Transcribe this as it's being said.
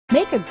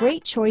Make a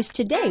great choice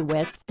today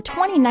with the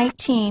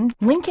 2019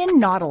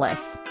 Lincoln Nautilus.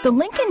 The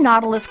Lincoln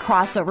Nautilus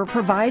crossover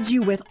provides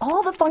you with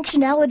all the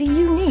functionality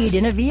you need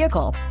in a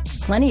vehicle.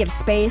 Plenty of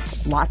space,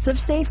 lots of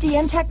safety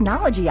and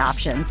technology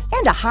options,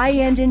 and a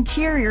high-end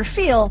interior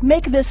feel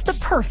make this the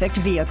perfect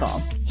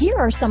vehicle. Here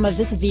are some of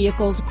this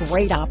vehicle's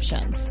great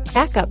options: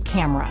 backup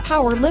camera,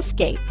 power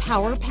liftgate,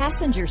 power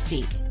passenger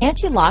seat,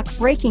 anti-lock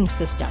braking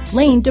system,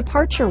 lane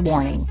departure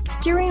warning,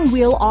 steering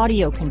wheel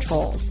audio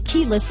controls,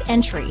 keyless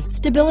entry,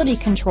 stability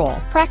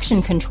control,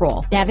 traction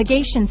control,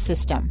 navigation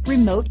system,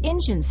 remote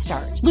engine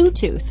start,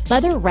 Bluetooth,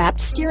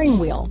 leather-wrapped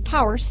steering wheel,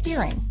 power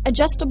steering,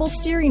 adjustable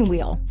steering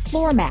wheel,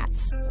 floor mats,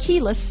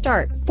 keyless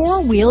start,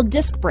 four-wheel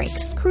disc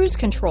brakes, cruise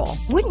control.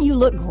 Wouldn't you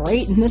look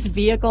great in this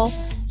vehicle?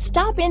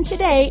 Stop in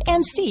today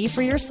and see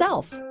for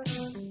yourself.